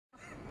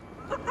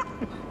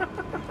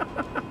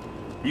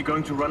You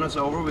going to run us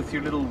over with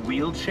your little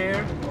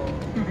wheelchair?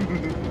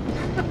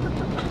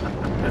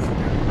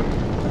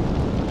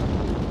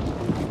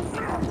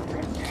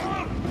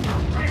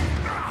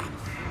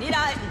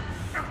 Niederhalten!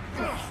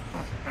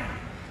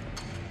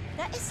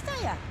 Da ist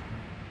er ja.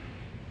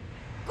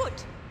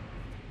 Gut.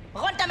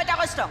 Runter mit der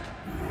Rüstung.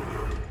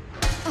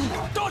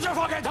 Don't you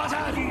forget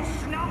that! Die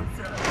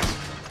Schnauze!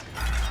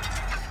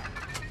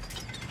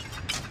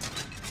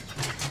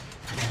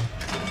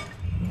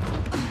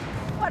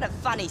 What a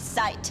funny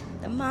sight.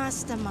 The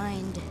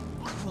mastermind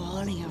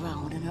crawling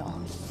around in her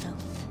own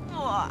filth.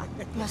 Oh.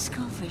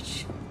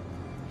 Laskovich,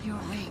 you're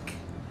awake.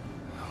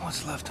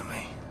 What's left of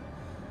me?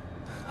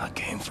 I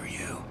came for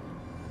you.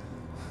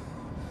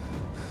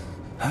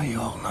 How you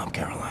holding up,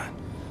 Caroline?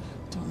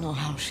 Don't know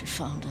how she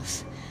found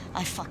us.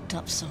 I fucked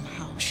up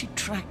somehow. She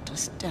tracked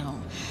us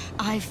down.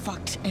 I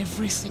fucked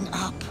everything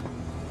up.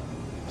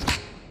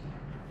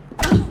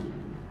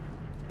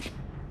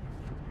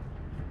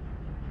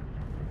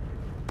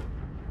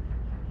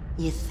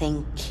 You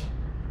think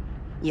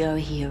you're a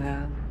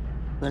hero,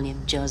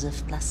 William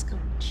Joseph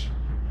Laskovich?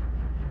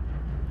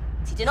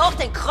 Zieht ihn hoch,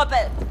 den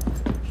Krüppel!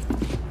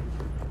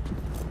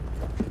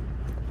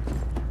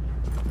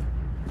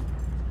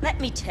 Let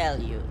me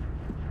tell you,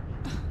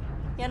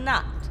 you're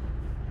not.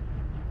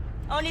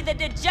 Only the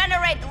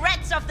degenerate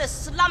rats of the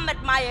slum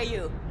admire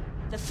you.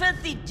 The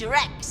filthy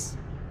dregs,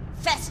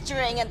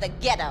 festering in the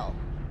ghetto.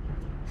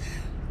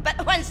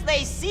 But once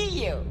they see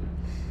you,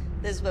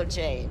 this will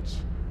change.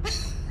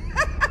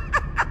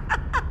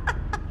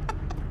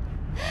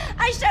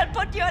 I shall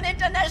put you on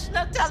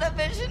international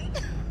television.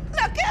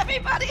 Look,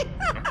 everybody.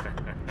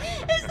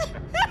 Is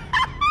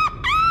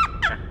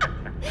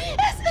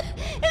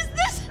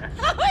this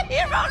how a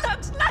hero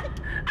looks like?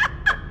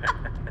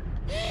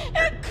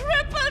 A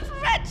crippled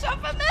wretch of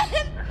a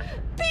man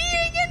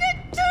peeing in a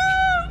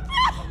tube.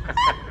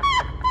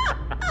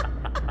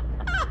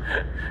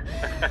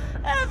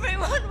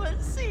 Everyone will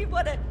see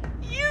what a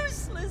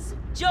useless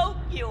joke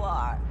you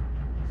are.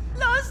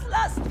 Los,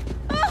 los.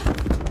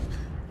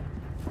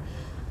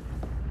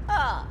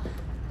 Ah,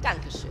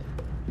 danke schön.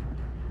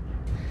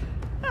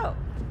 Oh.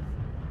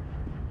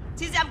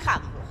 Zieh sie am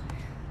Kragen hoch.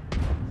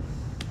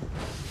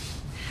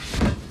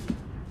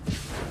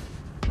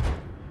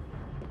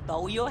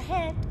 Bow your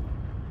head.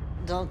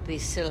 Don't be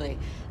silly.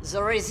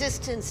 The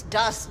resistance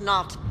does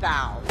not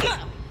bow.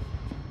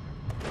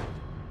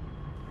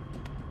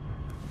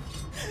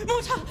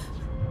 Mutter!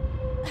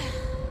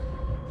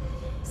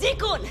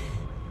 Sekun!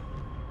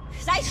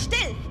 Sei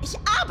still! Ich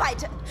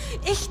arbeite!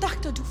 Ich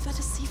dachte, du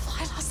würdest sie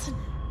freilassen.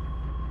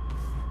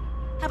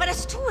 Aber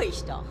das tue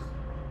ich doch.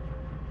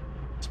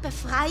 Ich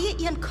befreie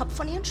ihren Kopf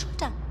von ihren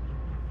Schultern.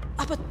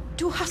 Aber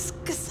du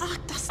hast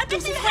gesagt, dass Hab du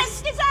ich sie... dir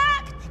das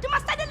gesagt? Du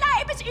machst deine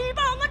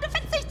Leibesübung und du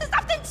verzichtest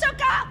auf den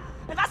Zucker.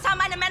 Und was haben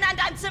meine Männer in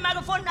deinem Zimmer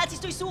gefunden, als sie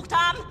es durchsucht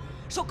haben?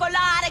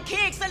 Schokolade,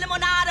 Kekse,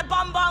 Limonade,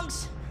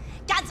 Bonbons.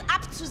 Ganz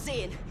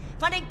abzusehen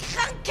von den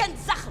kranken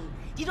Sachen,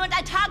 die du in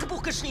dein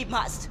Tagebuch geschrieben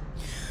hast.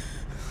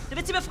 Du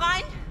willst sie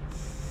befreien?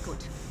 Gut.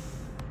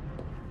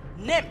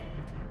 Nimm!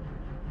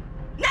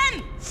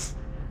 Nimm!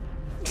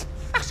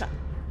 Mach schon.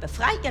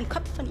 Befrei ihren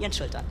Kopf von ihren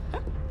Schultern.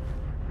 Hm?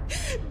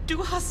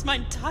 Du hast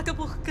mein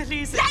Tagebuch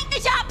gelesen. Lenk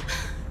nicht ab!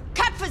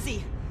 Köpfe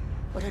sie!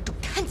 Oder du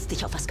kannst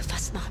dich auf was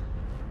gefasst machen.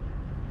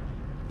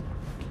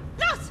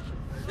 Los!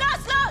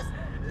 Los, los!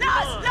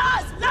 Los,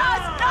 los,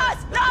 los,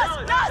 los,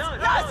 los,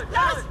 los, los,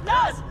 los,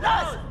 los,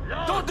 los!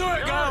 Don't do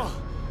it, girl!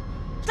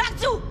 Schlag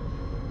zu!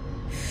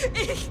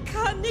 Ich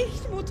kann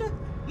nicht, Mutter.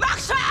 Mach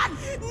schon!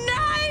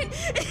 Nein,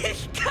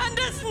 ich kann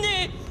das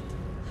nicht.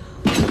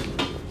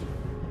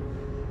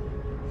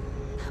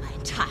 Aber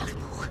ein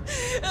Tagebuch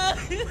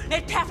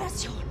mit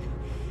Perversion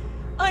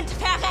und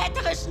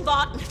verräterischen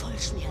Worten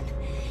vollschmieren.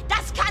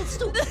 Das kannst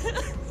du!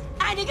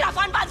 Einige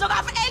davon waren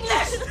sogar auf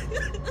Englisch!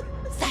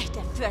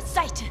 Seite für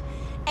Seite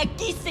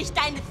ergießt sich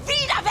dein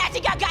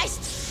widerwärtiger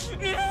Geist!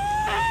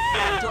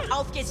 Und du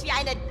aufgehst wie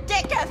eine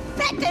dicke,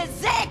 fette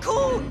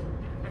Seekuh!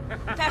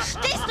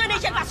 Verstehst du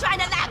nicht, in was für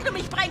eine Lage du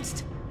mich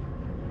bringst?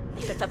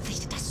 Ich bin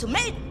verpflichtet, das zu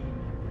melden!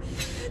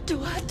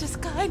 Du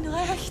hattest kein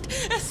Recht,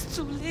 es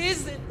zu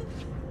lesen.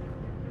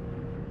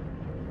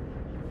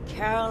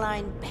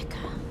 Caroline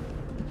Becker,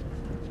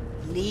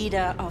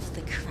 leader of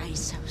the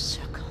Chrysos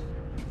Circle.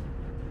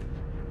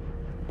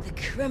 The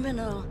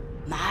criminal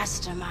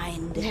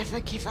mastermind.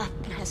 Never give up,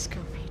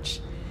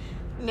 Laskovich.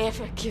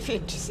 Never give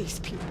in to these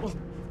people.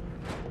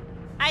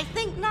 I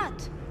think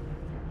not.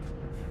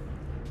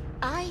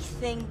 I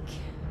think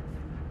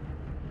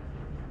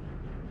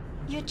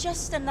you're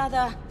just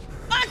another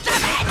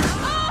Untermensch!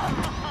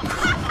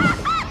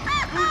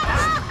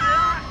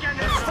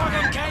 Let's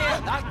fucking kill you!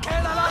 I'll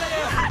kill them out of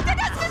here! Habt ihr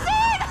das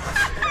gesehen?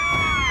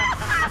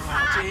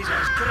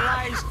 Jesus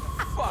Christ!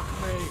 Fuck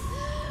me!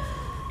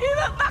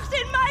 Übermacht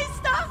den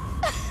Meister!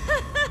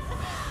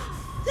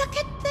 Look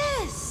at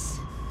this!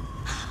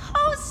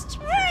 How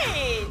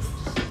strange!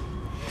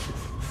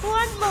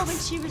 One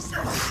moment she was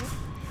here,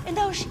 and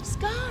now she's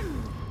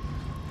gone.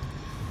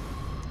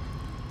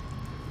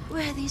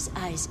 Were these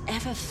eyes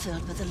ever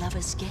filled with a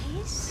lover's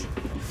gaze?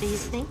 Do you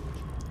think?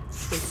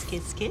 Kiss,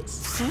 kiss,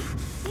 kiss. Hm?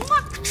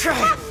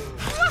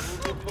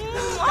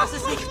 Das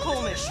ist nicht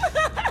komisch.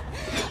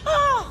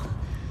 Oh,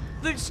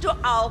 willst du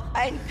auch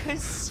ein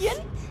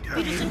Küsschen,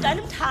 wie du es in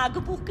deinem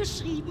Tagebuch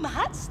geschrieben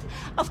hast?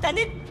 Auf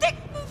deine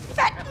dicken,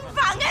 fetten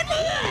Wangen?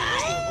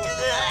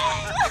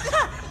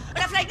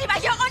 Oder vielleicht lieber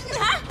hier unten,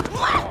 ha?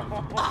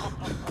 Oh.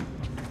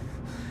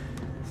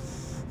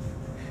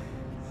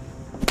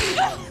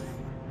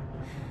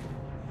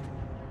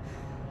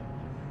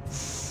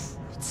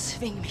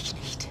 Zwing mich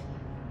nicht,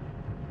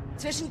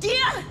 zwischen dir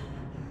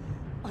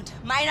und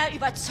meiner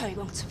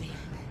Überzeugung zu wählen.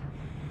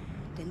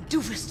 Denn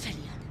du wirst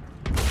verlieren.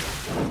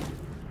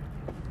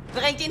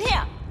 Bringt ihn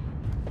her.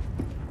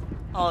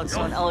 Also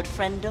an old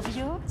friend of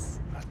yours?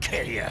 I'll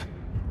kill you.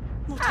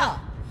 Mutter,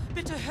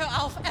 bitte hör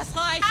auf, es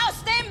reicht.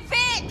 Aus dem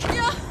Weg!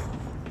 Ja.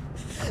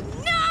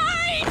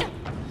 Nein!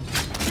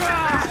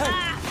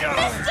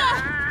 Mister!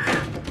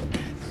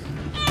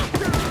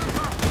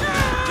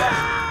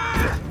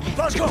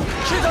 Vasco,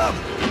 shit up!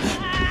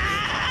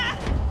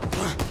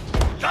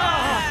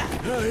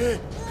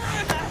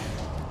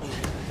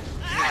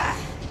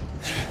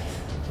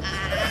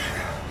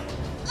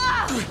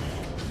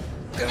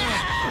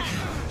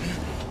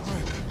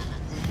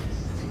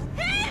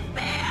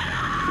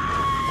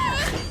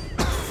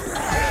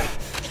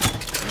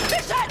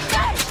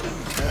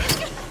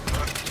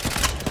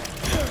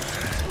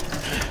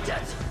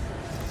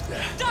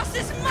 Das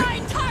ist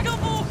mein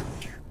Tagebuch!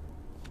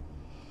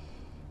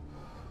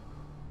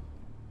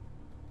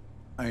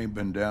 I ain't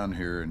been down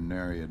here in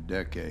nary a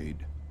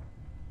decade.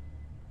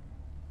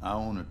 I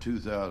own a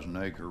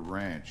 2,000-acre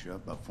ranch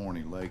up by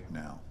Forney Lake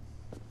now.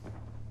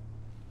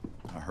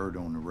 I heard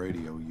on the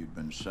radio you'd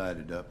been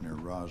sighted up near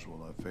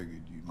Roswell. I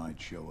figured you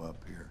might show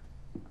up here.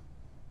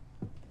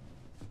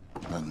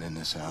 Nothing in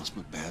this house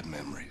but bad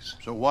memories.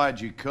 So why'd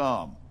you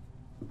come?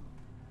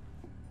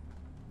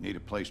 Need a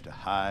place to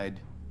hide?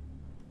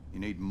 You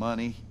need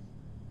money?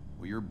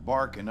 Well, you're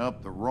barking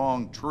up the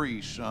wrong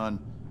tree, son.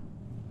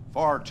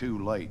 Far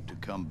too late to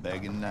come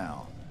begging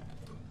now.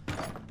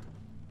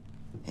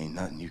 Ain't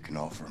nothing you can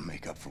offer to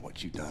make up for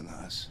what you done to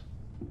us.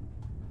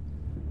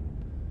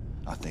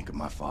 I think of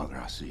my father,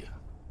 I see a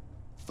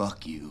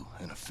fuck you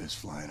and a fist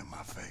flying in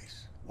my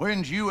face.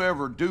 When'd you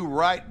ever do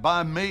right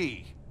by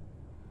me?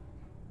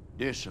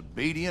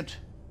 Disobedient,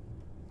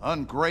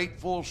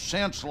 ungrateful,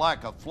 sense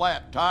like a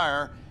flat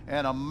tire,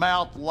 and a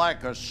mouth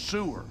like a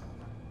sewer.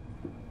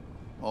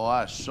 Oh,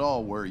 I saw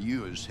where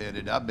you was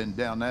headed. I've been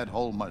down that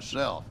hole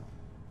myself.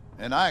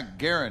 And I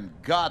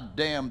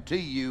guarantee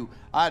you,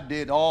 I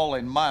did all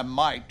in my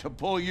might to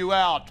pull you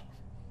out.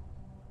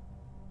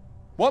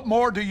 What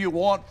more do you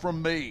want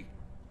from me?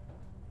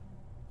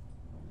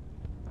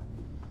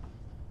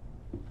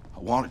 I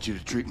wanted you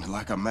to treat me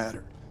like I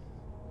mattered.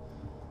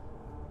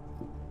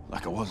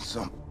 Like I wasn't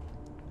some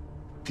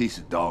piece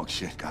of dog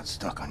shit got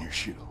stuck on your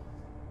shoe.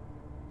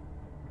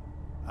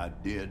 I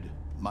did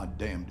my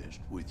damnedest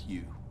with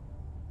you.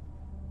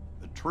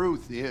 The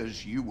truth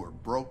is, you were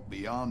broke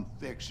beyond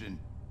fixing.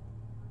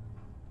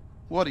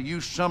 What are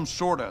you, some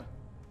sort of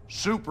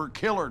super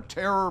killer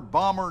terror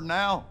bomber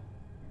now?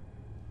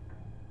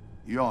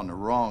 You're on the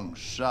wrong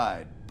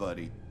side,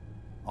 buddy.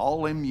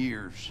 All them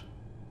years,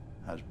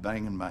 I was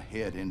banging my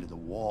head into the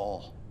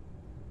wall,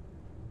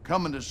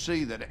 coming to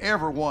see that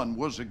everyone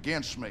was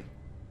against me.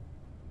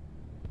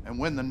 And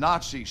when the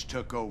Nazis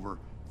took over,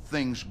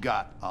 things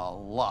got a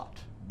lot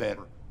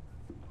better.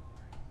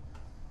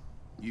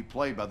 You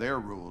play by their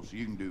rules,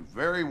 you can do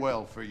very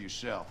well for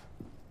yourself.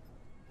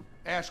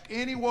 Ask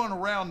anyone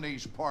around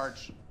these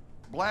parts.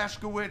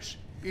 Blazkowicz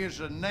is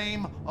a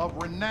name of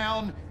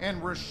renown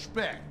and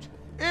respect.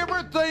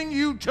 Everything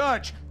you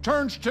touch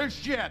turns to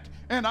shit,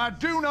 and I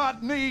do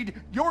not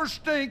need your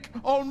stink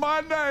on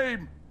my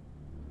name.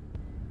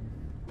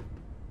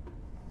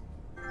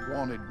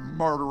 Wanted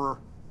murderer.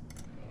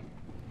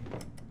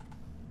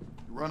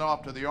 You run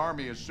off to the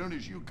army as soon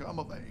as you come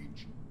of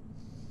age.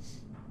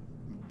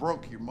 You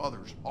broke your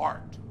mother's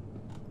heart.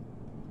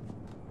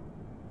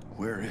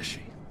 Where is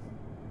she?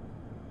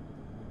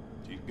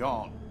 She's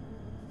gone.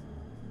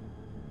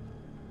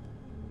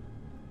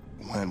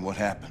 When? What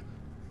happened?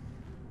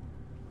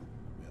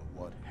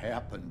 What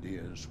happened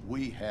is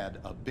we had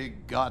a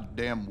big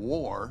goddamn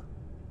war,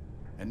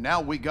 and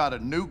now we got a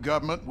new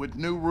government with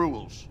new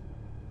rules.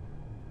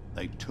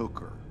 They took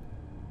her.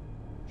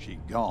 She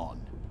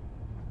gone.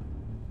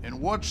 And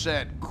what's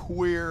that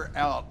queer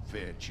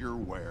outfit you're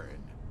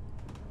wearing?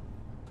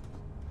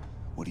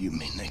 What do you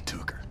mean they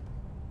took her?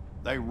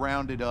 They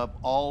rounded up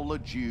all the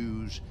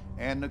Jews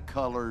and the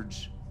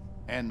coloreds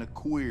and the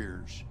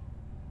queers.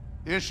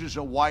 This is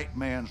a white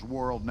man's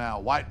world now.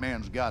 White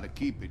man's got to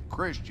keep it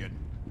Christian.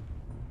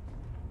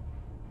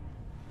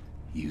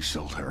 You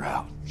sold her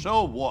out.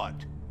 So what?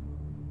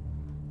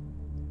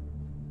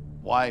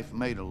 Wife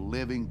made a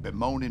living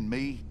bemoaning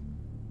me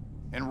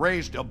and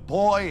raised a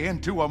boy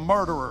into a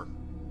murderer.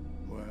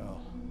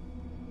 Well,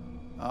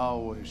 I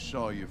always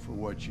saw you for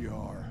what you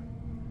are.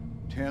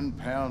 10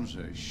 pounds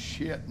of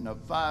shit in a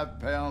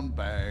 5-pound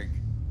bag.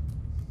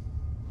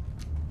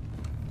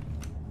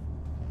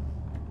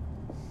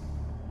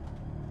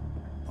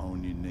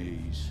 On your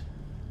knees.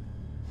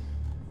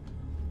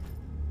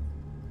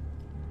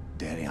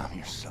 Daddy, I'm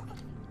your son.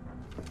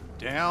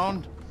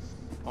 Down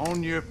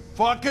on your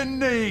fucking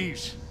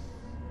knees.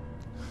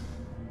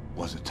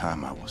 Was a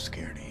time I was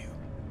scared of you.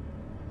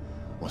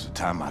 Was a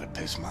time I'd have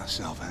pissed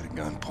myself, had a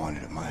gun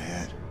pointed at my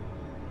head.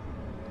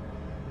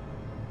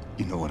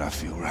 You know what I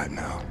feel right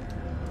now?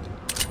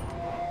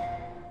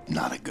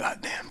 Not a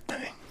goddamn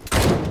thing.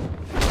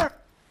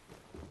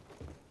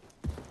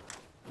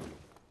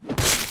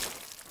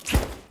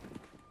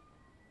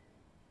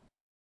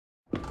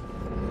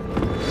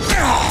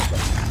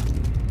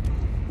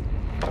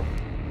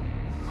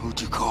 Who'd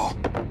you call?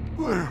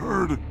 I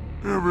heard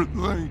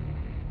everything.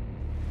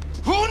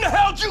 Who in the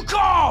hell'd you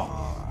call?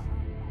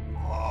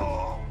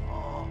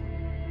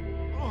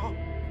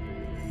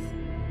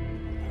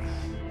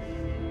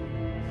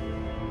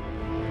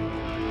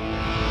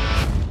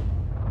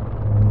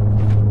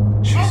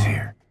 She's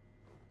here.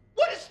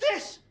 What is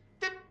this?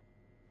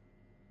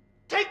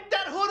 Take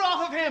that hood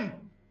off of him!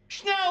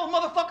 Schnell,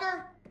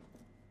 motherfucker!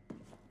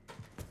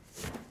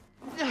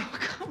 Oh,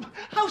 come on.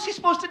 How's he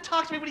supposed to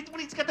talk to me when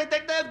he's got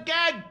that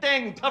gag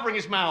thing covering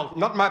his mouth?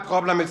 Not my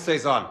problem, it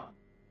stays on.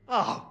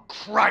 Oh,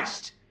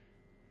 Christ!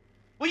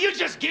 Will you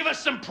just give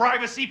us some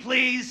privacy,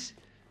 please?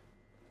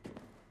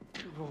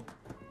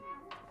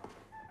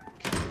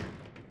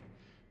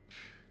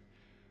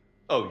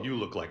 Oh, you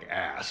look like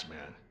ass,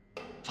 man.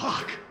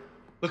 Fuck.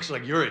 Looks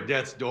like you're at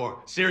death's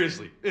door.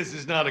 Seriously, this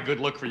is not a good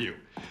look for you.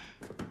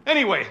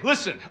 Anyway,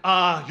 listen,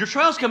 your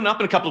trial's coming up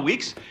in a couple of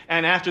weeks,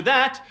 and after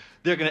that,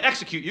 they're gonna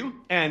execute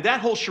you, and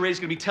that whole charade is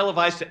gonna be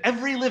televised to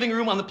every living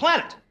room on the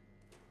planet.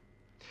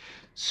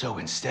 So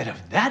instead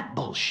of that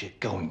bullshit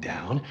going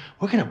down,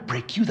 we're gonna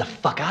break you the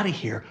fuck out of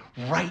here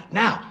right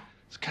now.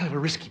 It's kind of a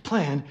risky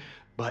plan,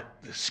 but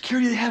the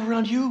security they have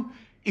around you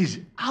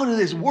is out of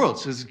this world,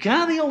 so it's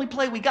kind of the only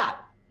play we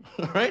got,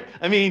 all right?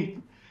 I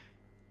mean,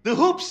 the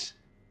hoops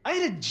I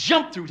had to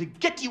jump through to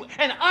get to you,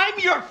 and I'm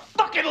your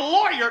fucking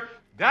lawyer.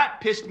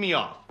 That pissed me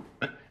off.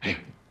 Hey,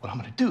 what I'm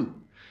gonna do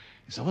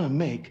is I'm gonna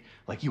make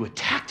like you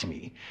attacked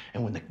me,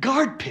 and when the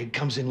guard pig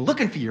comes in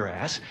looking for your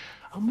ass,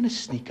 I'm gonna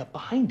sneak up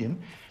behind him,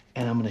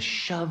 and I'm gonna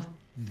shove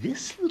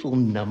this little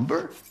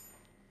number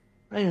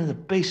right into the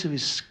base of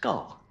his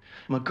skull.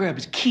 I'm gonna grab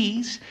his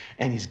keys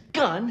and his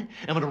gun,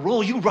 and I'm gonna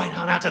roll you right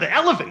on out to the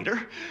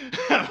elevator,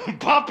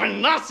 popping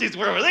Nazis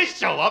wherever they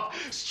show up,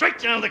 straight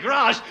down to the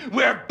garage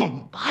where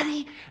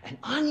Bombati and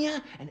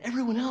Anya and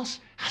everyone else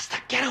has the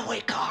getaway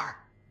car.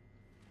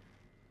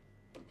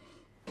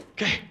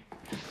 Okay,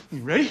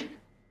 you ready?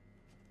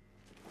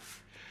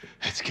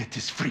 Let's get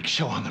this freak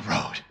show on the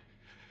road.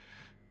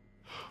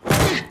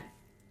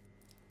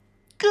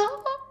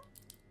 Go.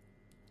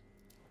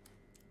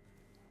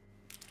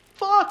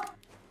 Fuck.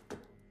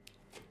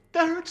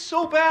 That hurts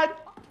so bad.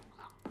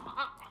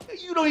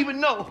 You don't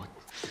even know.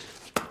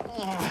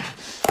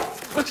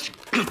 Let's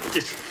get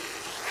this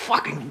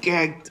fucking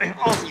gag thing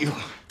off you.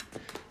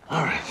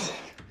 All right.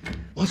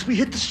 Once we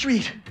hit the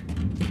street,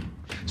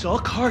 it's all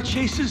car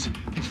chases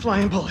and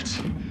flying bullets.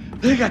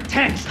 They got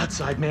tanks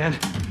outside, man.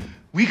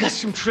 We got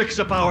some tricks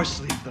up our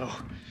sleeve, though.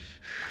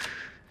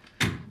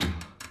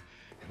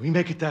 If we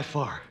make it that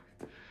far,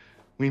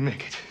 we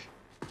make it.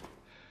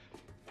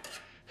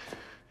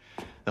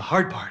 The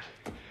hard part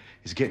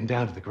is getting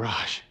down to the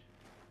garage.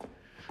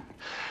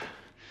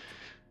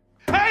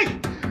 Hey!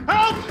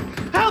 Help!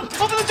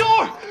 Help! Open the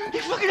door! He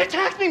fucking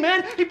attacked me,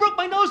 man! He broke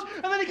my nose,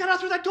 and then he got out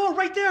through that door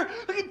right there!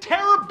 Fucking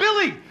Terror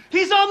Billy!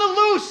 He's on the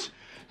loose!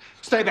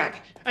 Stay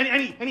back! And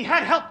he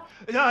had help!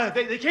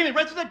 They came in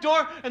right through that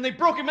door, and they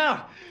broke him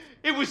out.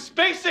 It was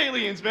space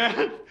aliens,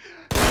 man!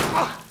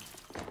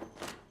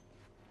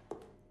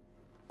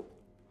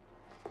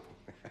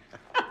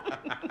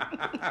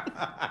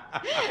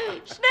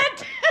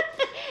 Schnitt!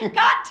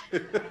 Cut!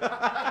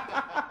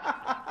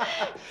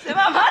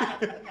 Zimmermann,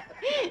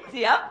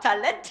 Sie haben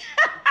Talent.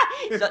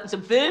 Sie sollten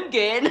zum Film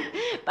gehen,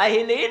 bei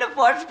Helene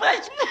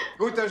vorsprechen.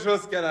 Guter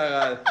Schuss,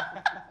 General.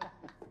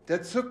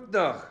 Der zuckt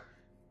noch.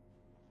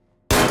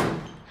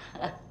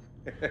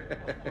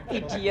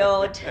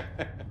 Idiot.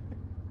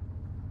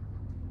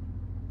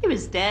 He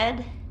was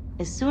dead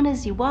as soon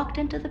as you walked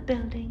into the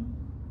building.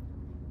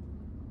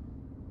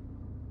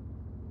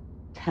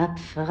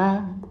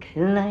 Tapferer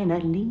kleiner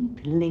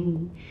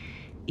Liebling,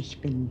 ich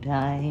bin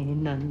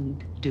dein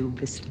und du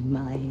bist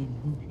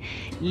mein.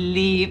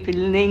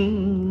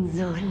 Liebling,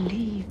 so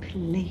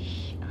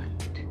lieblich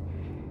und...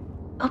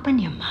 Open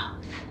your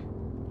mouth.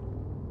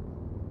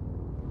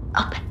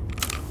 Open.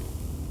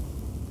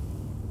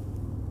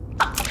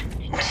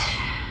 Open it.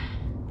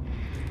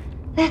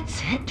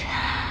 That's it.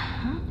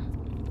 Huh?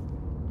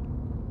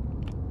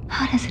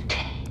 How does it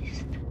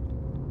taste?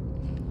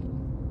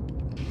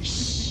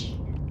 Shh.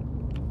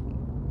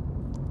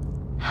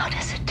 How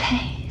does it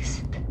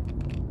taste?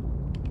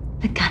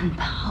 The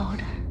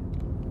gunpowder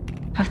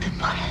of the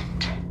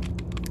bullet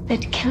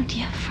that killed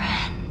your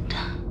friend.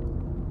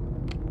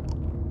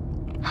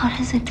 How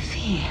does it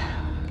feel?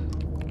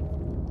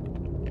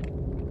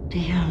 Do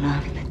you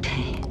love the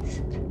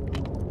taste?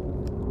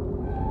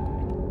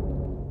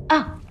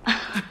 Oh.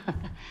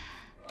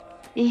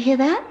 You hear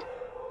that?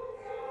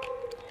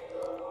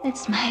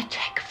 It's my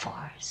attack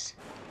force.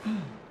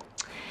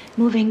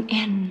 Moving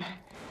in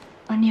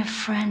on your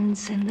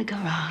friends in the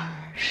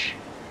garage.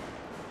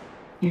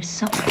 You're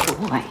so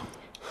boy.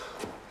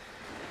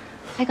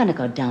 I'm gonna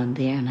go down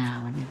there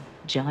now and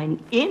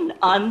join in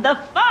on the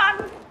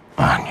fun.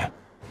 Anya,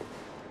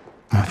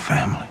 my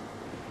family.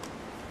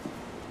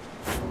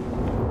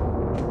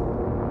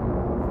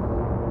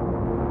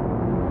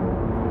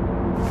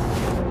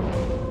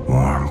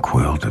 Warm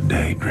quilted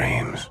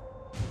daydreams,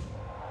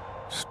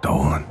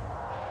 stolen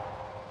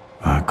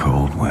by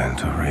cold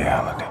winds of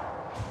reality.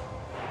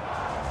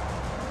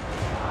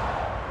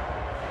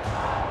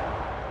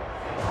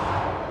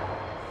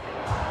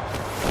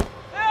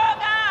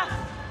 Bürger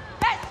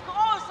des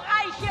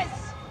Großreiches,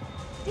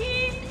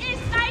 dies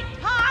ist ein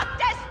Tag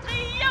des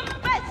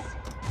Triumphes.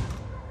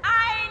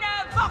 Eine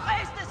Woche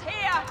ist es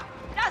her,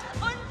 dass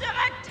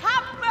unsere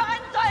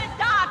tapferen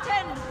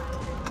Soldaten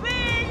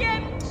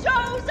William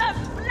Joseph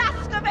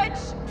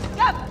Blaskowitz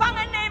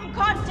gefangen nehmen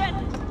konnten.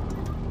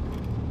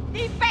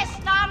 Die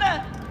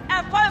Festnahme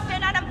erfolgte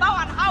in einem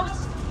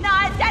Bauernhaus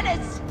nahe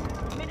Dallas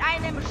mit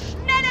einem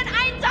schnellen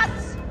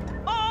Einsatz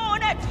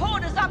ohne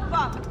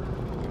Todesopfer.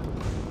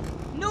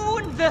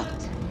 Nun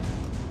wird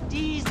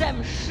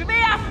diesem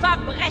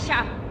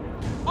Schwerverbrecher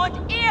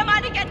und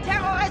ehemaligen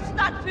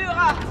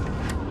Terroristenanführer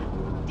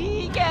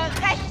die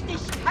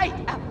Gerechtigkeit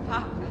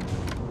erfahren,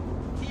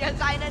 die er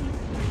seinen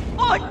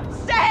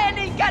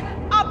unzähligen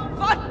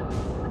Opfern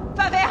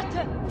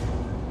verwehrte.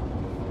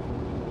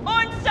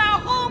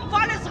 Unser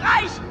ruhmvolles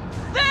Reich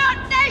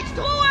wird nicht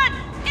ruhen,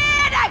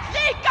 ehe der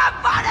Krieg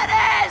gewonnen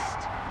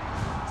ist!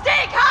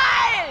 Sieg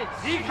heil!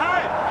 Sieg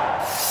heil!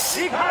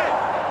 Sieg heil!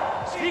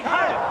 Sieg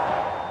heil!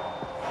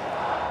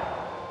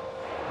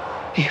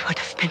 We would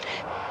have been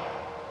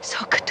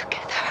so good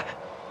together.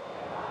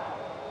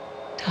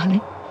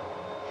 Darling,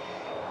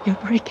 you're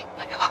breaking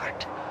my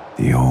heart.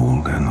 The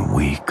old and the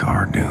weak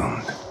are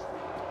doomed.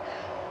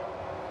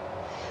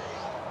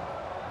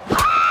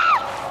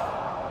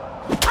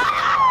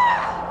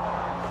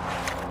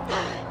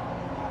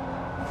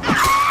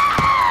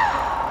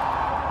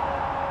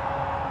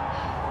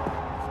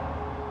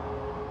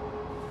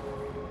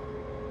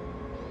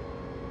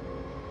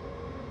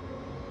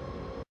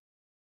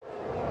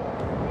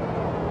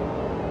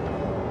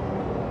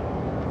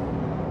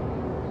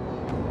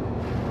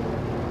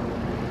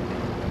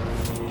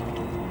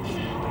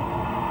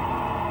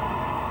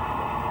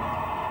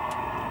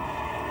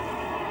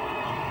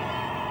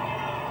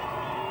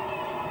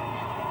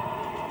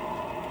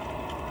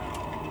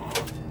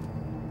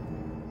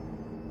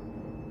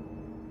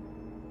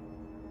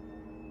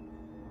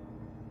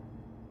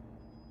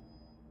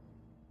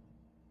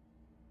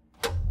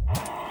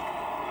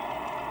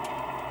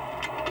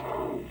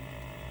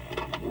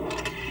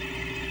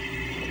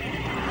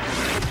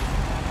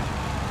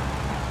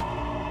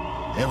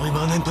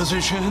 Everyone in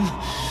position.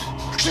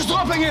 She's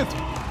dropping it!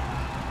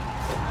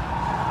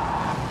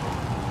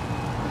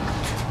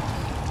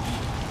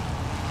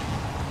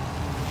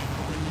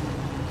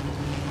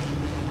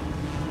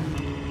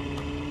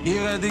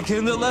 Hier, die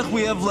kinderlijk.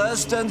 We have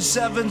less than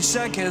 7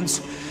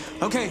 seconds.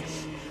 Okay,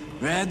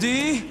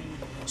 ready,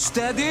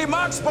 steady,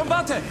 Max,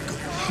 bombate!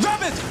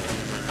 Grab it!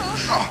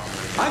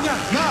 Anya,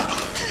 now!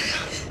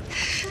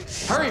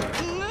 Hurry!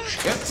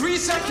 You have 3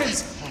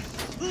 seconds!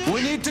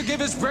 We need to give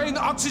his brain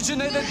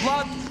oxygenated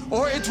blood,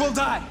 or it will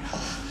die.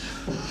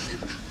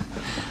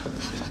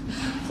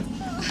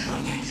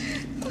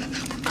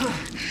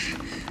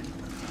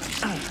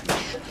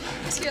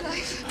 Is he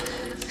alive?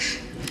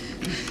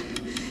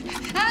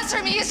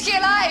 Answer me, is he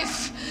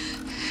alive?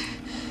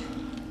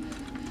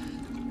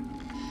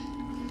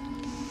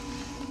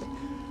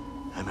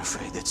 I'm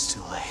afraid it's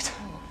too late.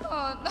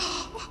 Oh, no.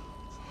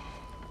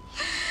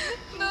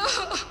 No.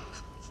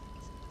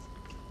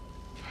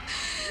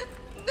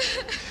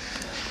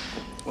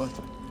 What?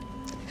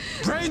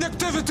 Brain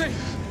activity!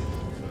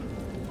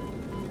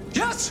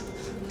 Yes!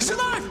 He's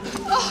alive!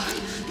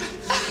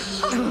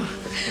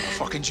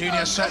 Fucking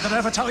genius, Did I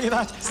ever tell you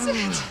that?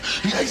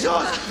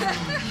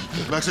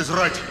 Max is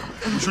right.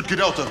 We should get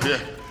out of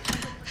here.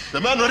 The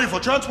man ready for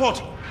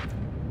transport?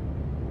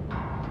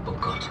 Oh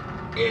Gott,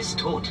 ist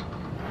tot.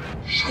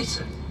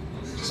 Scheiße.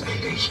 Das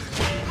bin ich.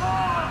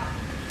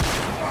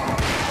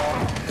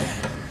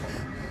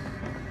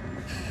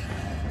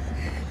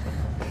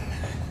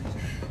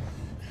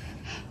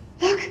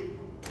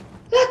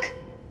 Look!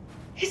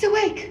 He's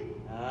awake.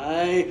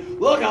 Hey,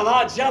 look at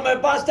that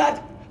jumping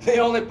bastard! The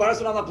only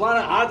person on the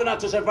planet hard enough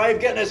to survive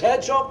getting his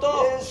head chopped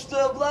off.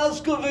 Mr.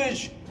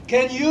 Blaskovich,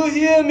 can you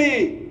hear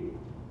me?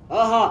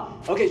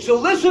 Okay, so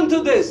listen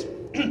to this.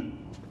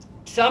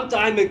 Some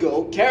time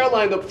ago,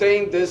 Caroline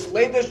obtained this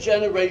latest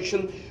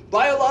generation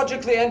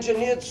biologically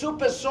engineered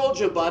super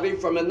soldier body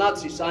from a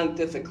Nazi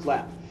scientific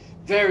lab.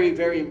 Very,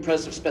 very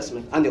impressive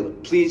specimen. Anila,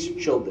 please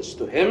show this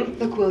to him.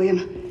 Look,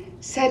 William,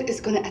 Seth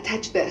is gonna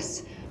attach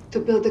this to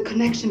build a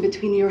connection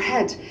between your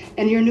head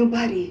and your new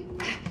body.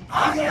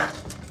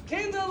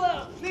 Kindle,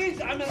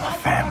 please, I'm an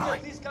family.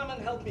 Please come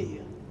and help me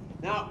here.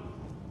 Now,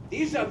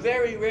 These are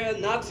very rare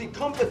Nazi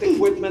combat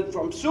equipment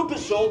from super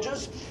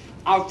soldiers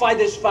our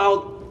fighters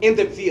found in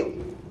the field.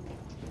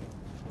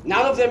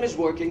 None of them is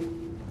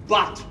working,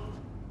 but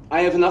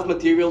I have enough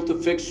material to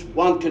fix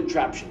one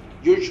contraption.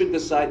 You should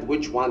decide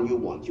which one you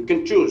want. You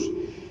can choose.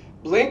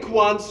 Blink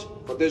once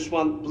for this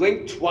one,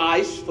 blink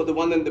twice for the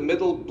one in the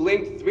middle,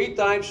 blink 3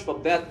 times for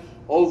that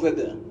over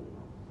there.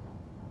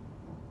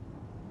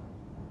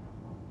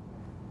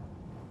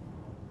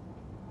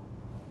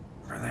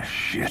 For this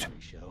shit,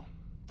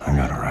 I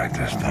gotta write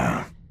this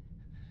down.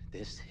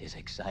 This is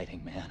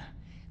exciting, man.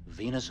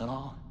 Venus and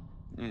all?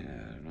 Yeah,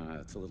 no,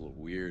 it's a little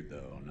weird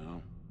though,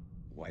 no?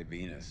 Why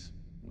Venus?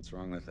 What's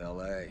wrong with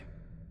LA?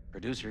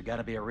 Producer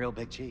gotta be a real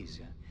big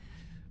cheese.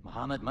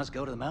 Muhammad must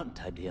go to the mountain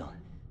type deal.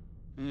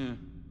 Yeah.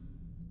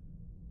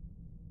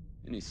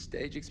 Any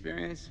stage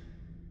experience?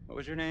 What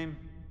was your name?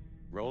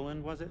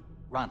 Roland, was it?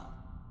 Ronald.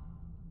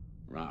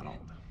 Ronald.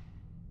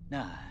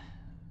 Nah.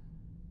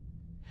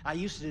 I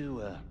used to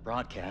do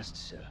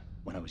broadcasts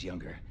when I was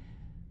younger.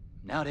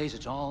 Nowadays,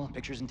 it's all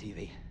pictures and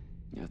TV.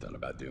 Yeah, I thought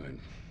about doing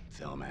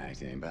film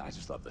acting, but I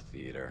just love the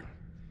theater.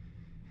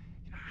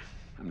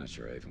 I'm not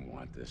sure I even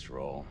want this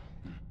role.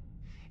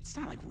 It's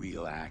not like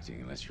real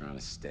acting unless you're on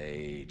a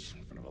stage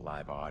in front of a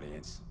live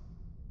audience.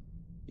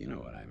 You know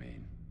what I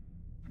mean.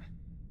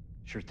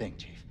 Sure thing,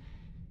 Chief.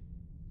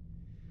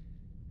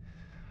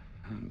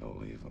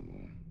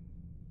 Unbelievable.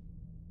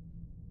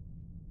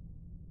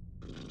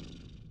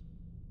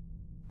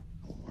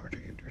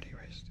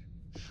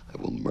 I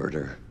will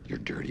murder your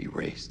dirty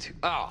race too.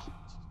 Oh,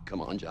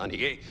 come on, Johnny.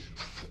 Hey.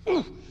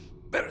 Ooh,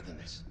 better than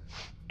this.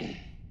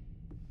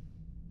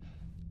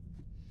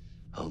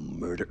 I'll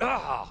murder.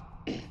 Ah!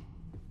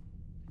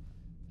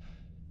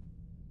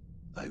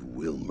 I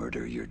will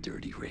murder your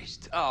dirty race.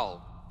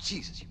 Oh,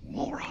 Jesus, you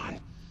moron.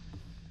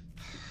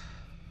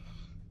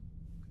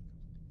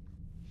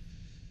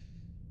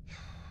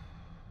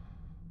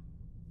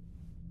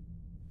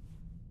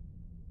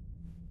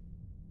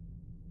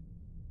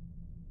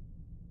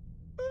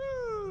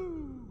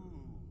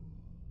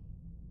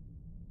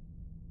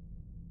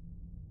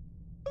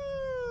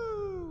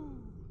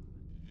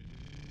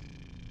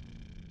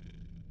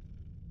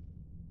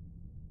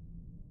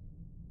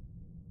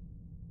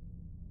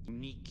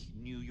 Unique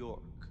New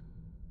York,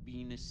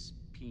 Venus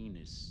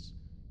penis.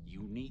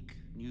 Unique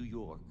New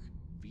York,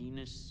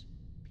 Venus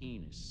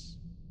penis.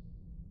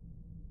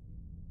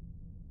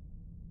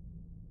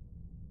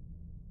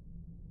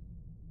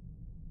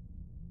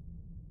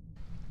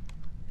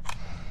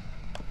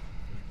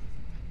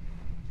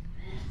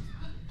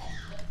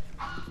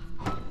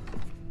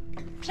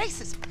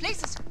 Places,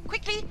 places,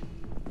 quickly!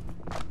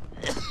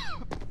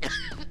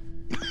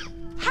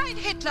 Heil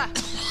Hitler!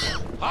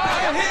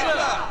 Heil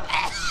Hitler!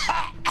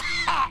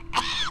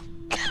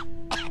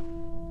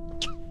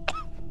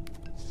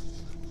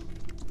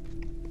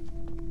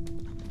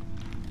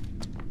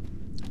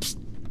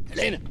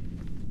 Helene!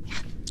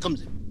 Kommen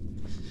Sie.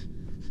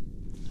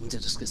 Haben Sie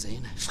das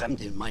gesehen?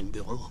 Fremde in meinem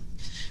Büro.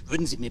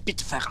 Würden Sie mir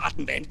bitte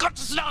verraten, wer in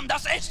Gottes Namen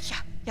das ist? Ja,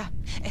 ja,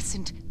 es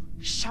sind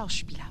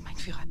Schauspieler, mein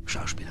Führer.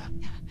 Schauspieler?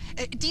 Ja.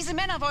 Diese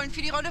Männer wollen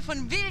für die Rolle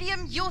von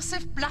William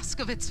Joseph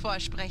Blaskowitz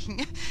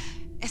vorsprechen.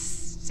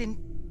 Es sind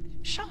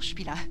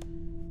Schauspieler.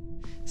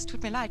 Es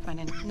tut mir leid,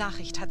 meine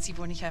Nachricht hat sie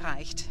wohl nicht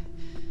erreicht.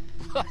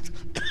 Was?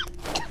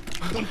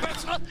 Und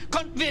bessere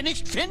konnten wir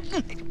nicht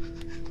finden?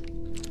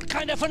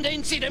 Keiner von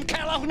denen sieht dem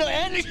Kerl auch nur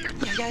ähnlich.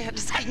 Ja,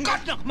 das kriegen wir...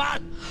 Gott,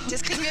 nochmal!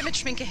 Das kriegen wir mit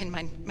Schminke hin,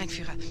 mein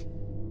Führer.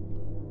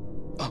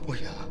 Oh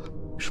ja,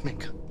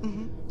 Schminke.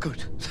 Mhm.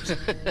 Gut.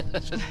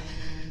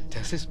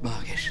 Das ist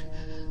magisch.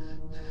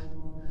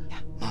 Ja.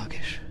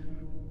 Magisch.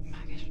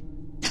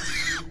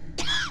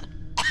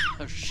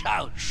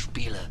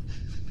 Schauspieler.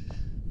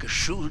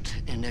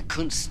 Geschult in der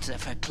Kunst der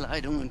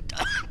Verkleidung und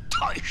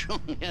Täuschung.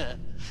 Ja.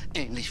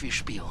 Ähnlich wie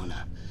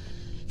Spione.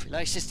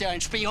 Vielleicht ist ja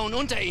ein Spion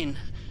unter Ihnen.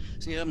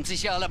 Sie haben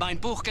sicher alle mein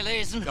Buch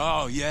gelesen.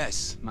 Oh,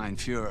 yes, mein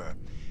Führer.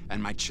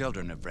 And my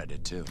children have read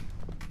it too.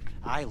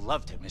 I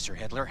loved it, Mr.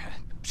 Hitler.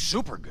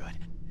 Super good.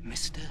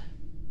 Mr.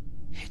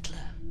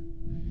 Hitler.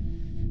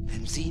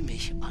 Wenn Sie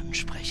mich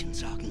ansprechen,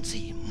 sagen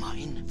Sie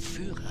mein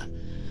Führer.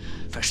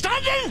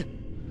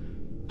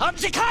 Verstanden? Haben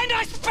Sie keinen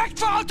Respekt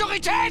vor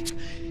Autorität?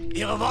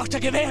 Ihre Worte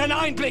gewähren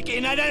Einblick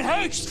in einen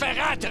höchst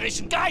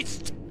verräterischen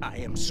Geist.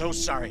 I am so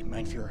sorry,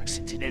 mein Führer.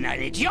 Sind Sie denn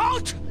ein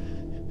Idiot?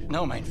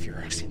 No, mein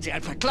Führer. Sind Sie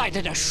ein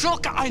verkleideter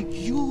Schurke, ein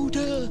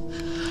Jude?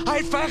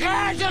 Ein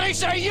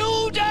verräterischer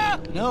Jude?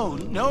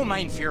 No,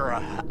 mein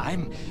Führer.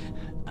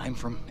 I'm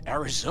from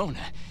Arizona.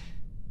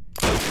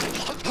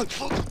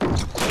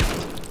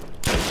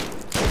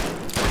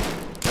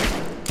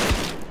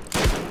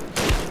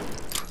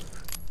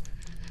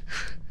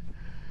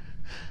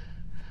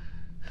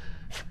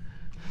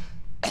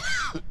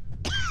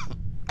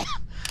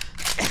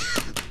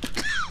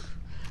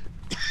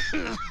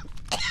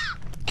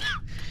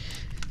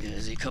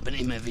 Sie kommen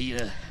immer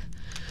wieder.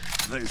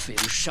 Wölfe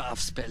im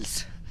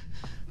Schafspelz.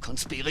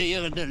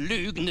 Konspirierende,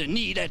 lügende,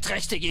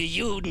 niederträchtige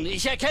Juden.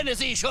 Ich erkenne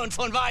sie schon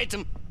von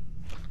Weitem.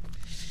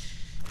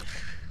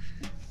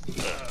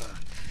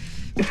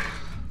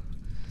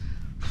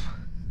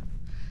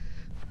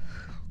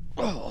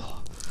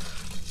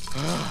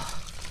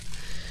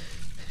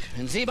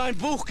 Sie mein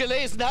Buch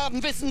gelesen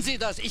haben, wissen Sie,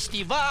 dass ich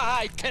die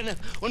Wahrheit kenne.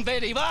 Und wer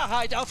die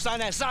Wahrheit auf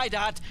seiner Seite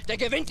hat, der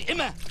gewinnt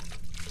immer.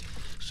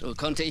 So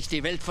konnte ich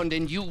die Welt von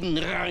den Juden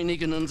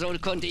reinigen und so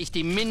konnte ich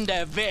die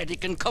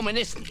minderwertigen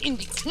Kommunisten in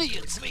die Knie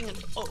zwingen.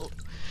 Oh,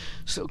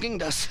 so ging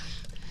das.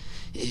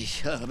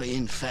 Ich habe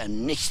ihn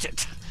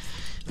vernichtet.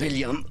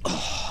 William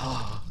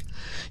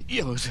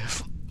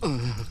Josef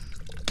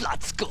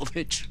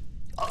Blazkowicz.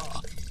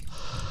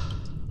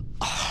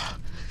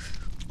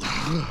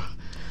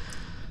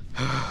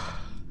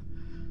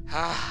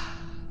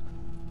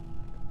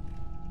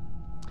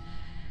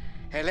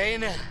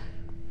 Helene,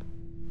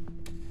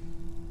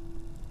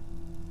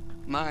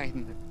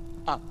 mein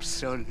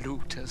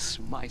absolutes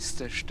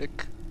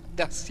Meisterstück,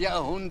 das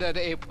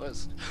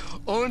Jahrhundert-Epos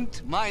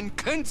und mein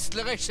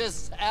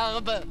künstlerisches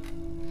Erbe.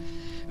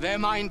 Wer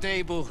mein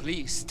Drehbuch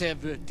liest,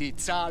 der wird die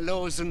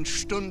zahllosen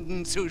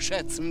Stunden zu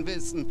schätzen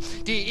wissen,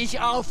 die ich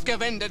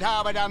aufgewendet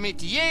habe,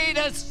 damit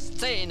jede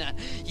Szene,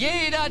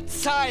 jeder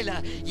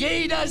Zeile,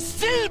 jeder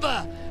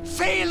Silbe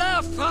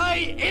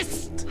fehlerfrei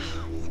ist.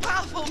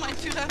 Bravo, mein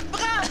Führer,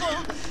 bravo!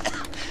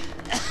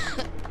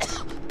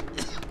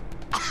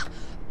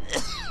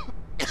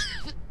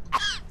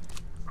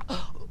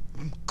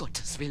 Um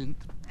Gottes Willen.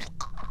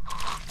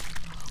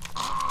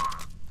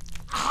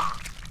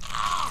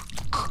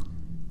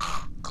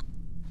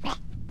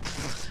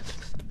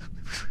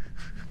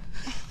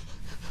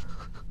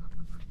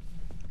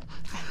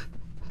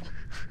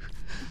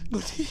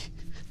 Mutti,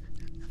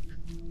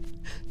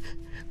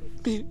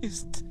 mir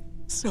ist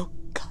so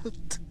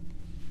kalt.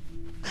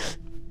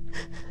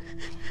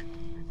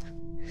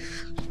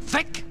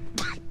 Weg!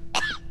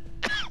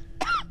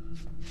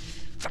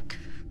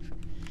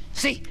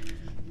 Weg!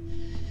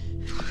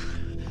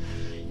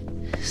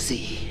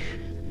 Sie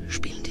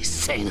spielen die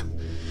Szene.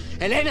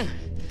 Helene,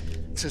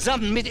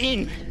 zusammen mit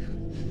Ihnen.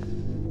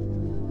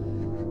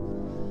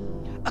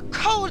 A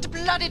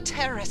cold-blooded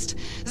terrorist.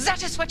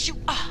 That is what you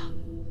are.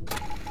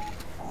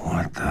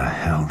 What the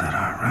hell did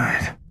I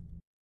write?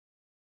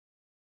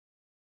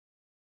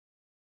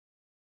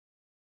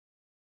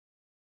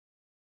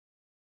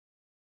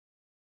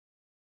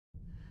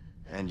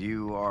 And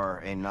you are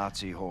a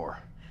Nazi whore.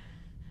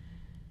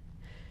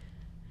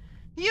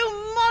 You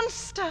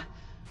monster!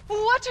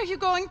 What are you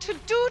going to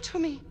do to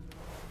me?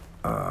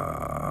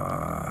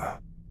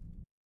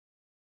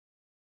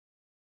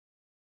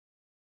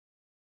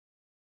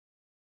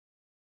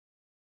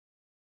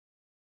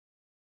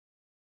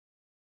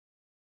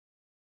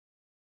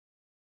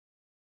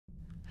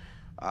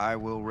 I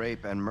will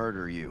rape and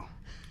murder you.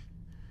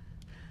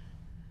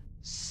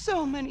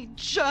 So many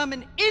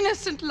German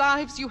innocent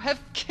lives you have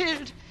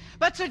killed,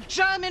 but the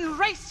German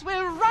race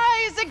will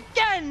rise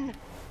again!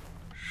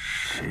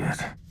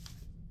 Shit.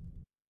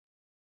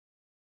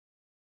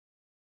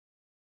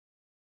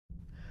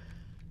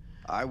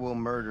 I will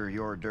murder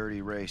your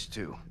dirty race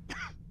too.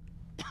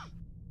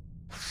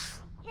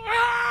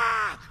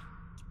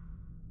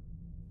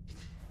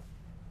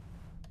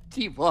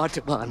 Die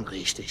Worte waren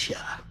richtig,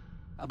 ja.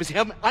 Aber Sie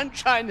haben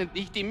anscheinend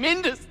nicht die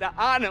mindeste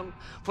Ahnung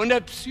von der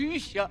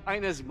Psyche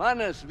eines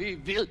Mannes wie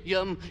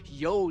William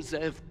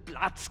Josef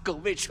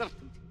Blazkowicz.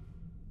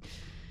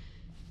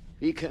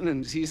 Wie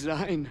können Sie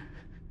sein,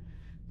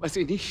 was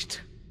Sie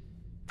nicht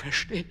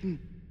verstehen?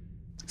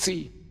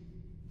 Sie.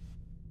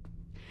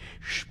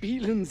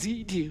 Spielen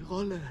Sie die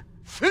Rolle.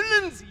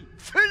 Füllen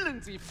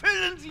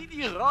Sie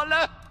die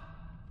Rolle.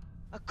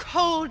 A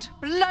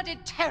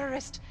cold-blooded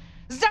terrorist.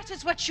 That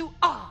is what you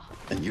are.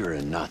 And you're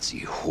a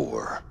Nazi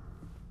whore.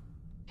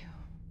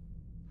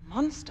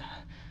 Monster.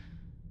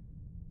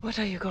 What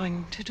are you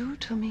going to do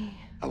to me?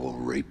 I will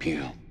rape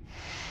you,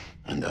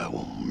 and I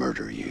will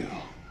murder you.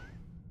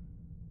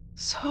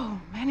 So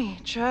many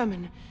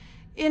German,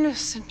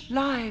 innocent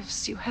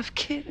lives you have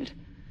killed.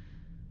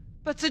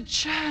 But the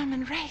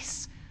German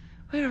race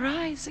will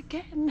rise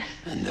again.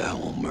 And I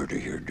will murder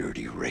your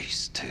dirty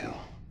race, too.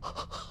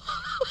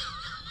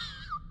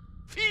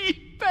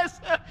 Viel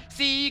besser.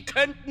 Sie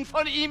könnten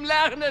von ihm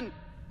lernen.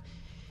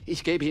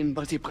 Ich gebe Ihnen,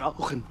 was Sie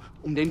brauchen,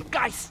 um den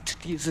Geist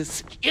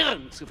dieses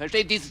Irren zu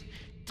verstehen, dieses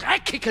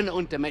dreckigen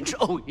Untermensch.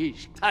 Oh,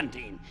 ich kannte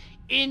ihn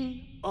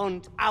in-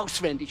 und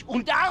auswendig.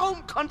 Und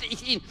darum konnte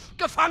ich ihn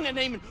gefangen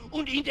nehmen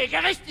und ihn der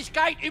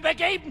Gerechtigkeit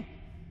übergeben.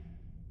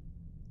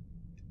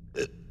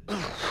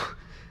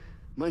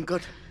 Mein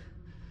Gott,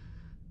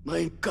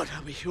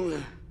 habe ich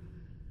Hunger.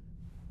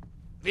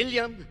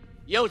 William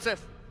Josef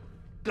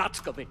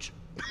Blazkowicz.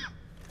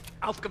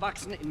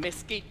 Aufgewachsen in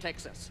Mesquite,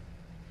 Texas.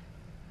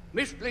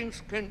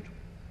 Mischlingskind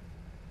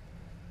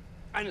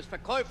eines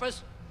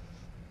Verkäufers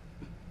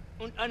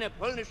und einer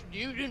polnischen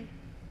Jüdin.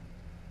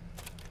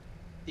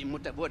 Die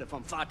Mutter wurde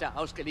vom Vater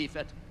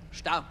ausgeliefert,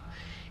 starb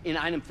in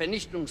einem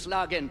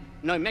Vernichtungslager in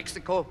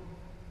Neumexiko.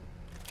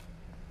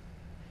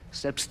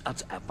 Selbst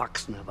als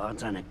Erwachsener waren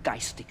seine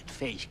geistigen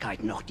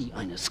Fähigkeiten noch die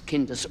eines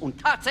Kindes.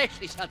 Und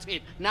tatsächlich, als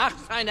wir nach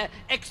seiner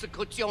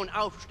Exekution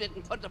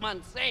aufschnitten, konnte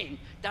man sehen,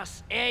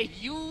 dass er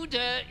Jude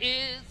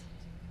ist.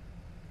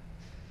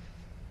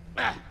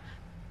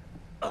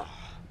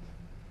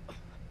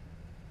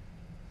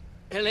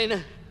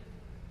 Helene,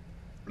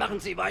 Machen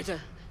Sie weiter.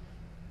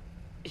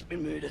 Ich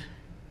bin müde.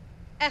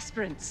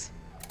 Aspirants,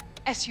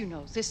 as you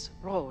know, this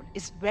role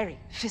is very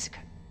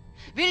physical.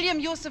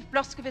 William Joseph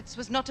Blaskowitz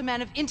was not a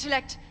man of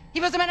intellect, he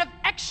was a man of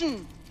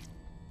action.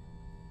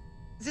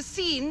 The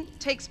scene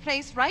takes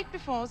place right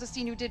before the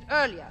scene you did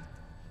earlier.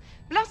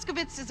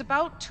 Blaskowitz is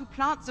about to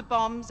plant the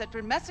bombs that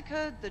will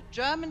massacre the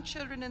German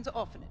children in the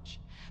orphanage.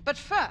 But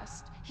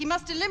first, he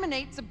must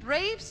eliminate the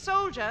brave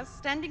soldiers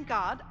standing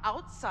guard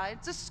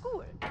outside the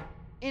school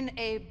in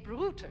a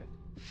brutal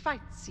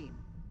fight scene.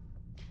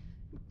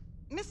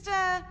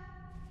 Mr.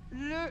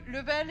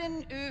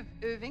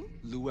 Llewellyn-Ewing?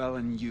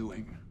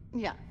 Llewellyn-Ewing.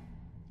 Yeah.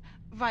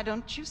 Why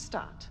don't you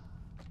start?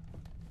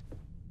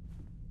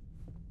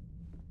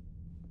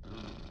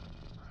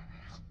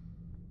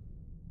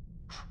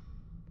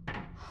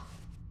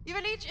 You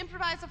will each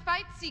improvise a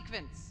fight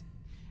sequence.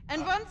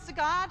 And once the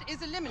guard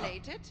is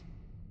eliminated,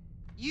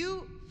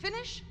 you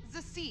finish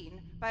the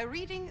scene by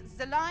reading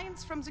the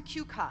lines from the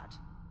cue card,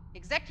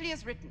 exactly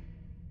as written.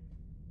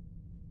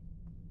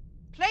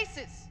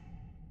 Places.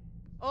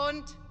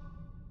 Und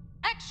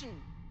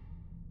action.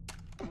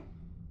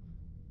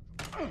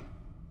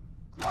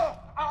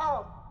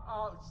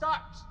 Oh,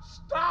 stop!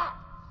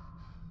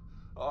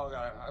 Oh,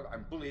 God,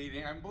 I'm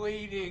bleeding.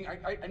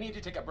 I need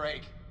to take a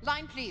break.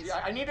 Line, please.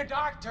 Yeah, I need a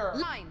doctor.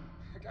 Line.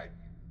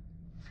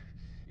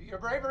 Your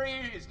bravery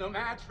is no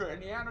match for a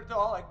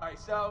Neanderthal like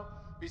myself.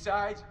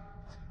 Besides,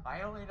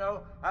 I only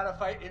know how to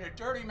fight in a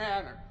dirty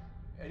manner.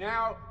 And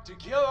now, to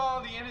kill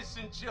all the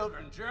innocent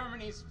children,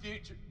 Germany's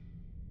future.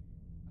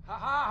 Ha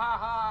ha ha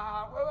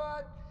ha!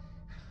 What?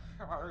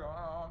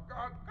 Oh,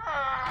 God!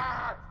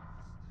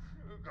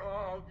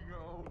 Oh,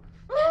 no!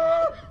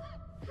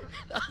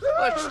 Das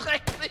war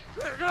schrecklich!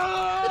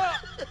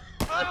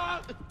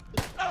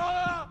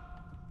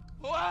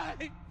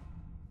 Why?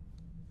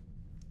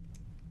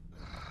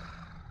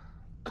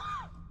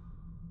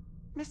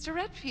 Mr.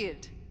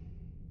 Redfield,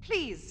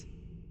 please.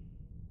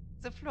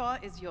 The floor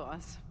is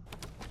yours.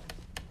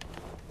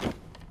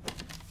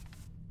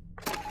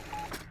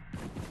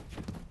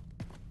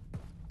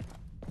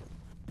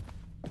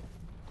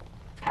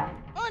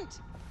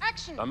 Und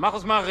Action! Dann mach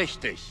es mal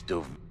richtig,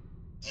 du.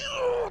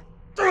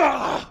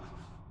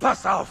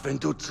 Pass auf, wenn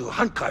du zu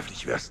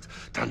handgreiflich wirst,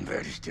 dann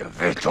werde ich dir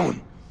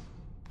wehtun.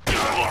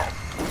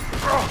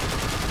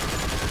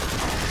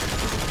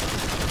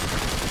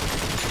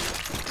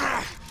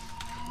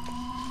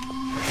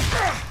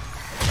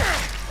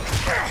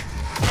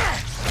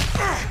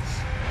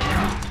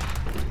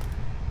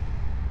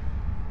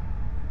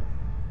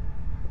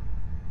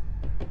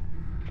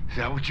 Is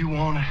that what you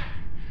wanted?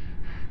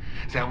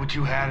 Is that what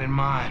you had in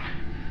mind?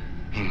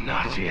 You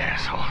Nazi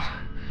assholes.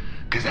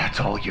 Because that's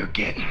all you're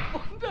getting.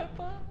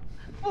 Wunderbar,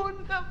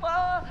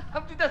 wunderbar.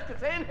 Haben Sie das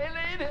gesehen,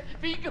 Helene?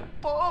 Wie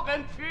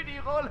geboren für die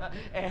Rolle.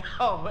 Er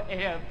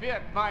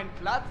wird mein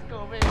Platz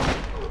gewinnen.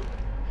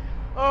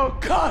 Oh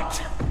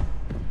Gott!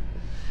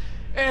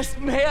 Er ist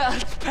mehr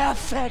als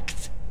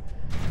perfekt.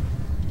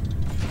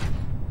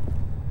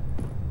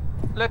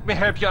 Let me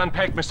help you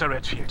unpack, Mr.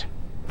 Redfield.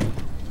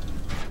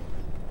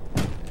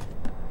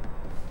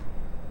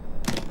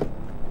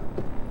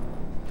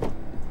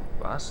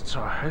 Was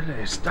zur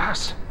Hölle ist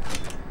das?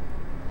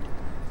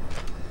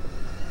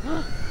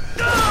 For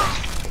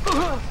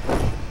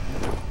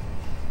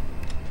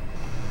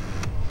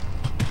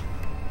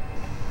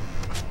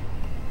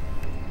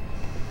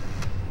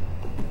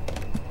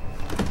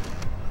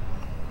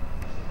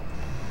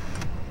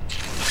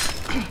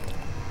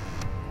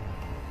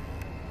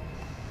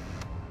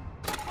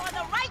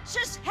the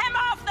righteous, hem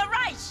off the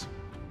right!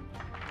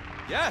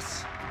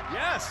 Yes!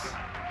 Yes!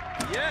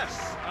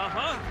 Yes!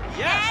 Uh-huh!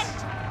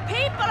 Yes! And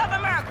people of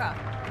America,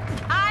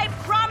 I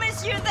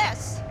promise you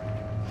this.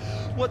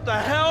 What the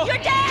hell? You're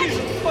dead!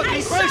 Jesus fucking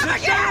I Christ, severed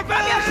it's your head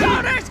from your everybody!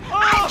 shoulders!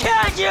 Oh! I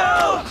killed you!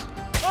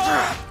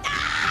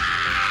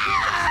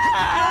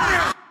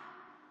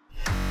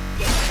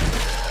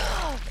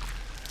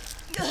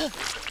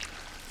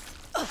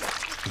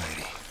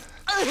 Lady,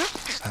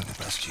 is that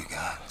the best you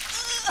got?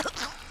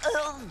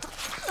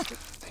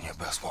 Then your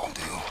best won't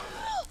do.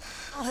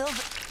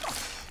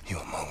 You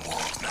among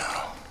wolves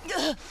now.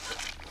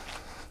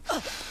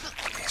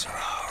 These are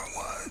our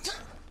words.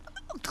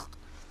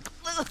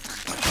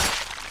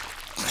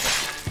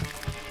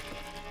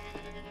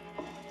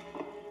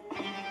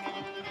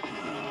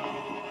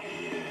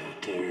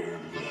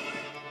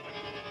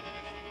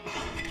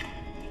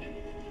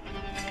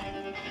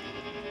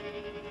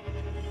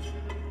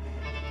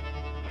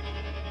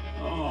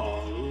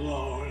 Oh,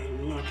 Lord,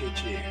 look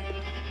at you.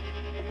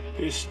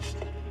 There's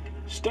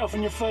stuff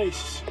in your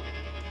face,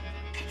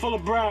 full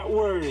of bright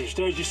words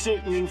as you're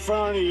sitting in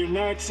front of your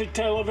Nazi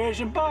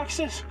television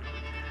boxes.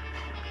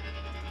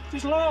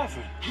 Just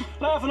laughing.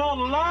 Laughing all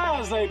the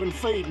lies they've been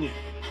feeding you.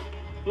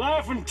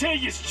 Laughing till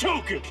you're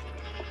choking.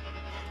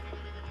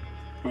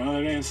 Well,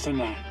 it ends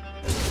tonight.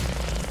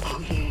 Oh,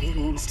 yeah, it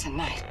ends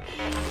tonight.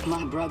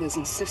 My brothers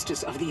and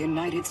sisters of the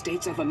United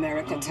States of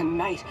America,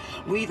 tonight,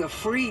 we, the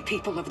free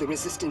people of the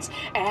resistance,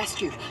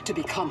 ask you to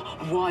become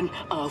one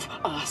of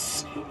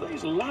us.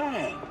 They's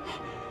lying.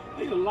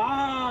 There's a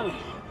lying,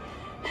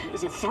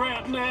 there's a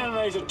threatening,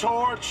 there's a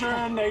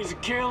torturing, there's a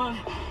killing.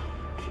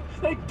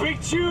 They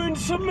beat you in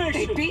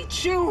submission. They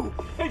beat you.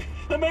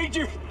 They made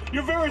your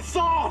very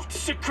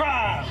thoughts a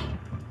crime.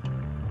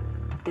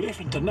 But if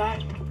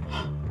tonight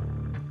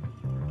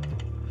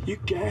you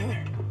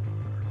gather,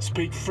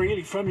 speak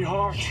freely from your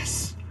heart.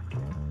 Yes.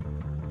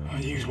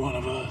 I'll use one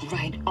of us.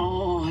 Right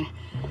on.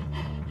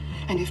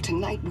 And if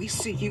tonight we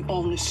see you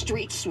on the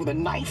streets with a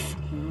knife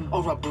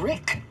or a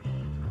brick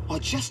or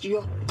just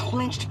your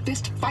clenched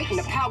fist fighting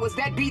the powers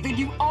that be, then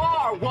you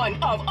are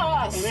one of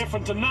us. And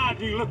if tonight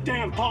you look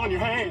down upon your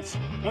hands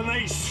and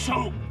they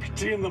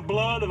soaked in the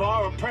blood of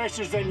our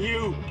oppressors, then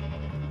you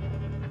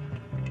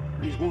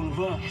is one of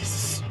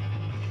us.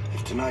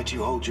 If tonight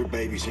you hold your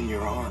babies in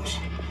your arms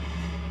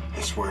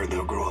and swear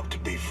they'll grow up to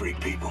be free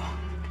people,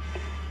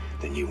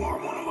 then you are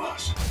one of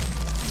us.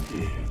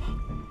 Yeah.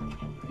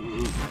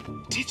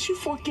 Did you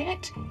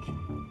forget?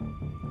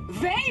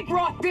 They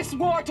brought this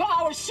war to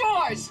our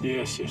shores!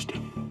 Yes, sister.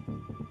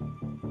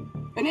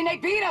 And then they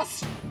beat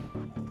us!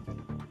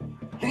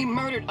 They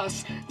murdered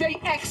us. They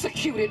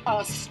executed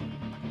us.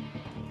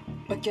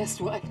 But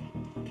guess what?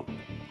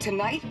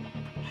 Tonight,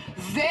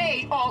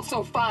 they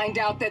also find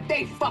out that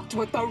they fucked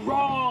with the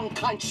wrong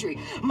country.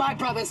 My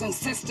brothers and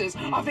sisters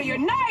of the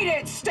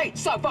United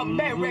States of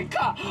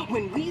America.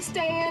 When we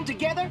stand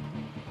together,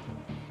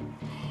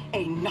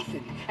 ain't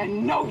nothing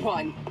and no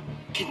one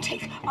can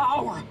take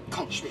our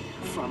country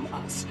from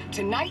us.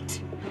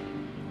 Tonight,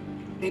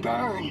 they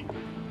burn.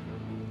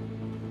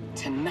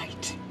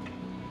 Tonight,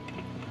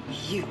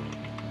 you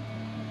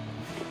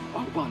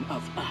are one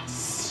of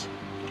us.